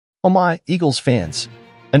Oh my, Eagles fans!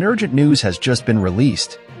 An urgent news has just been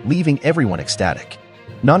released, leaving everyone ecstatic.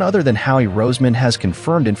 None other than Howie Roseman has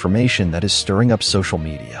confirmed information that is stirring up social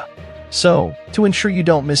media. So, to ensure you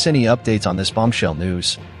don't miss any updates on this bombshell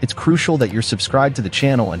news, it's crucial that you're subscribed to the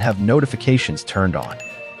channel and have notifications turned on.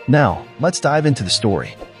 Now, let's dive into the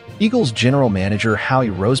story. Eagles general manager Howie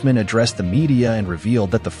Roseman addressed the media and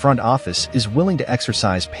revealed that the front office is willing to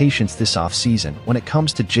exercise patience this offseason when it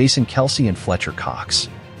comes to Jason Kelce and Fletcher Cox.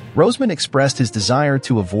 Roseman expressed his desire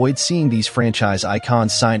to avoid seeing these franchise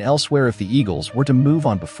icons sign elsewhere if the Eagles were to move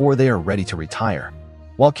on before they are ready to retire.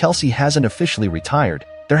 While Kelce hasn't officially retired,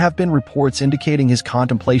 there have been reports indicating his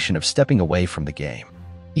contemplation of stepping away from the game.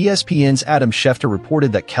 ESPN's Adam Schefter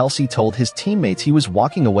reported that Kelce told his teammates he was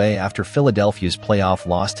walking away after Philadelphia's playoff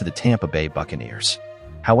loss to the Tampa Bay Buccaneers.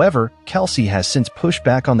 However, Kelce has since pushed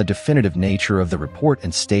back on the definitive nature of the report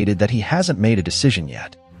and stated that he hasn't made a decision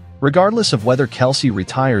yet. Regardless of whether Kelce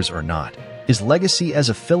retires or not, his legacy as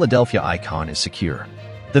a Philadelphia icon is secure.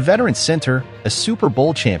 The veteran center, a Super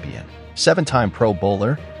Bowl champion, 7-time Pro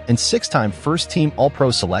Bowler, and 6-time first-team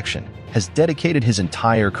All-Pro selection, has dedicated his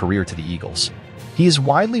entire career to the Eagles. He is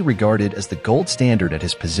widely regarded as the gold standard at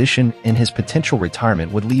his position, and his potential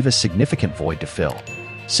retirement would leave a significant void to fill.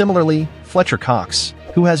 Similarly, Fletcher Cox,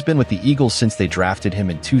 who has been with the Eagles since they drafted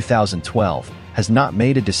him in 2012, has not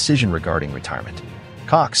made a decision regarding retirement.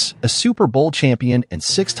 Cox, a Super Bowl champion and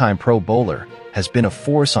 6-time Pro Bowler, has been a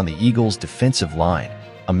force on the Eagles' defensive line,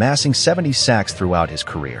 amassing 70 sacks throughout his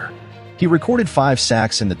career. He recorded 5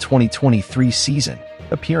 sacks in the 2023 season,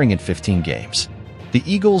 appearing in 15 games. The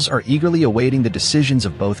Eagles are eagerly awaiting the decisions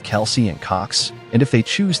of both Kelce and Cox, and if they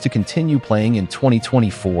choose to continue playing in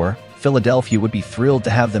 2024, Philadelphia would be thrilled to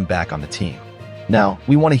have them back on the team. Now,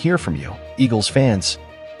 we want to hear from you, Eagles fans.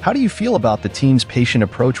 How do you feel about the team's patient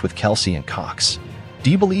approach with Kelce and Cox? Do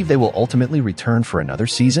you believe they will ultimately return for another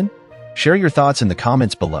season? Share your thoughts in the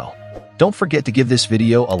comments below. Don't forget to give this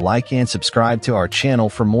video a like and subscribe to our channel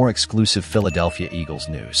for more exclusive Philadelphia Eagles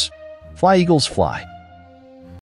news. Fly Eagles fly!